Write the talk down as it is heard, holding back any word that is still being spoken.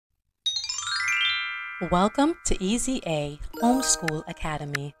Welcome to Easy A Homeschool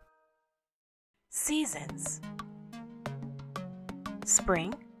Academy. Seasons: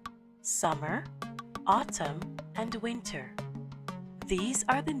 spring, summer, autumn, and winter. These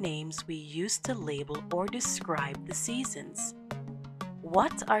are the names we use to label or describe the seasons.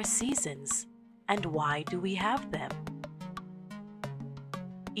 What are seasons, and why do we have them?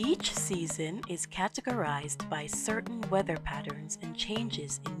 Each season is categorized by certain weather patterns and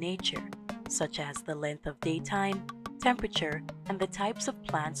changes in nature, such as the length of daytime, temperature, and the types of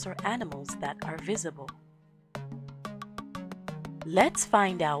plants or animals that are visible. Let's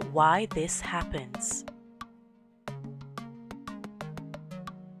find out why this happens.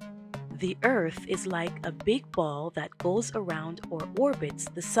 The Earth is like a big ball that goes around or orbits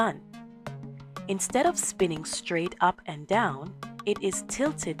the Sun. Instead of spinning straight up and down, it is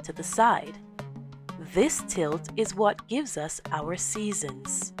tilted to the side. This tilt is what gives us our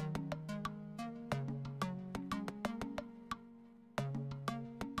seasons.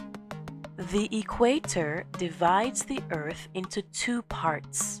 The equator divides the Earth into two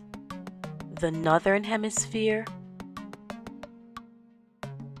parts: the northern hemisphere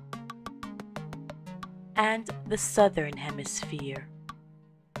and the southern hemisphere.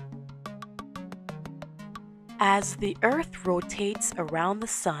 As the Earth rotates around the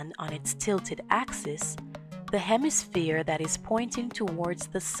Sun on its tilted axis, the hemisphere that is pointing towards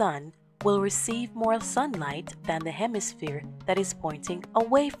the Sun will receive more sunlight than the hemisphere that is pointing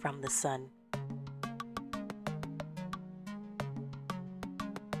away from the Sun.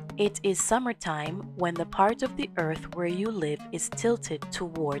 It is summertime when the part of the Earth where you live is tilted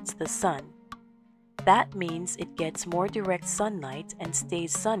towards the Sun. That means it gets more direct sunlight and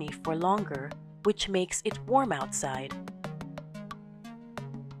stays sunny for longer, which makes it warm outside.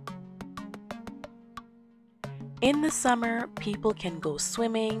 In the summer, people can go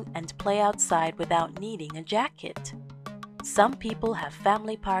swimming and play outside without needing a jacket. Some people have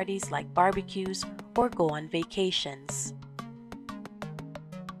family parties like barbecues or go on vacations.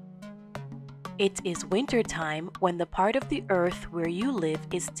 It is winter time when the part of the Earth where you live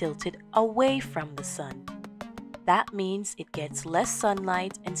is tilted away from the Sun. That means it gets less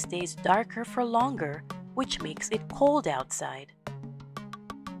sunlight and stays darker for longer, which makes it cold outside.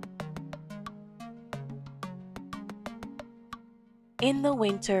 In the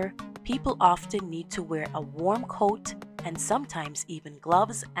winter, people often need to wear a warm coat and sometimes even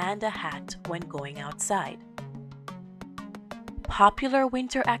gloves and a hat when going outside. Popular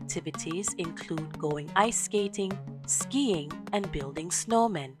winter activities include going ice skating, skiing, and building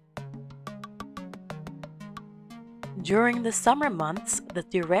snowmen. During the summer months, the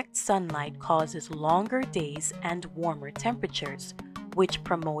direct sunlight causes longer days and warmer temperatures, which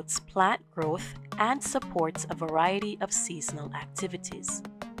promotes plant growth and supports a variety of seasonal activities.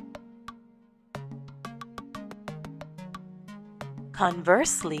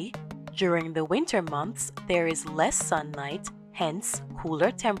 Conversely, during the winter months, there is less sunlight, hence cooler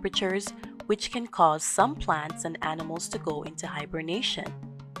temperatures, which can cause some plants and animals to go into hibernation.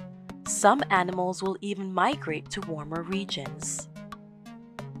 Some animals will even migrate to warmer regions.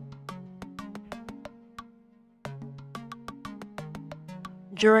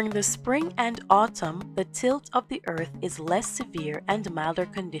 During the spring and autumn, the tilt of the Earth is less severe and milder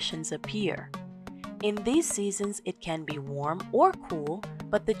conditions appear. In these seasons, it can be warm or cool,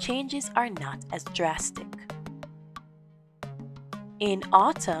 but the changes are not as drastic. In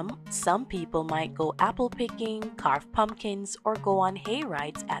autumn, some people might go apple picking, carve pumpkins, or go on hay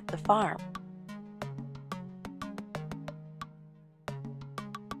rides at the farm.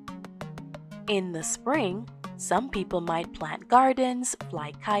 In the spring, some people might plant gardens,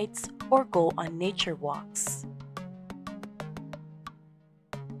 fly kites, or go on nature walks.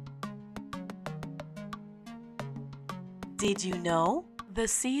 Did you know? The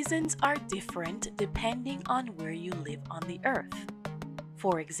seasons are different depending on where you live on the Earth.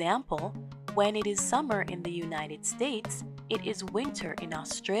 For example, when it is summer in the United States, it is winter in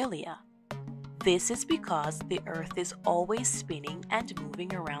Australia. This is because the Earth is always spinning and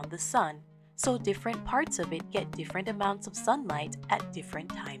moving around the Sun, so different parts of it get different amounts of sunlight at different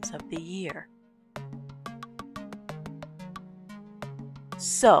times of the year.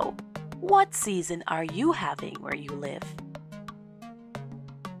 So, what season are you having where you live?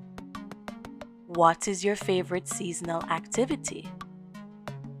 What is your favorite seasonal activity?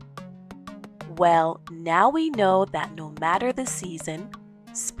 Well, now we know that no matter the season,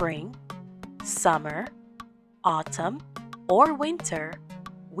 spring, summer, autumn, or winter,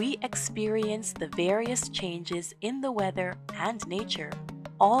 we experience the various changes in the weather and nature,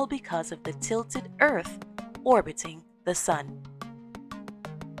 all because of the tilted Earth orbiting the Sun.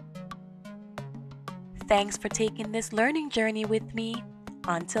 Thanks for taking this learning journey with me.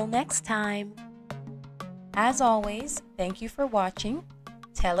 Until next time. As always, thank you for watching.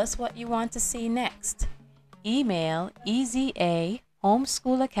 Tell us what you want to see next. Email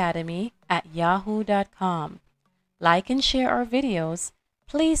ezahomeschoolacademy@yahoo.com. Like and share our videos.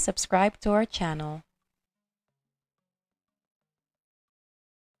 Please subscribe to our channel.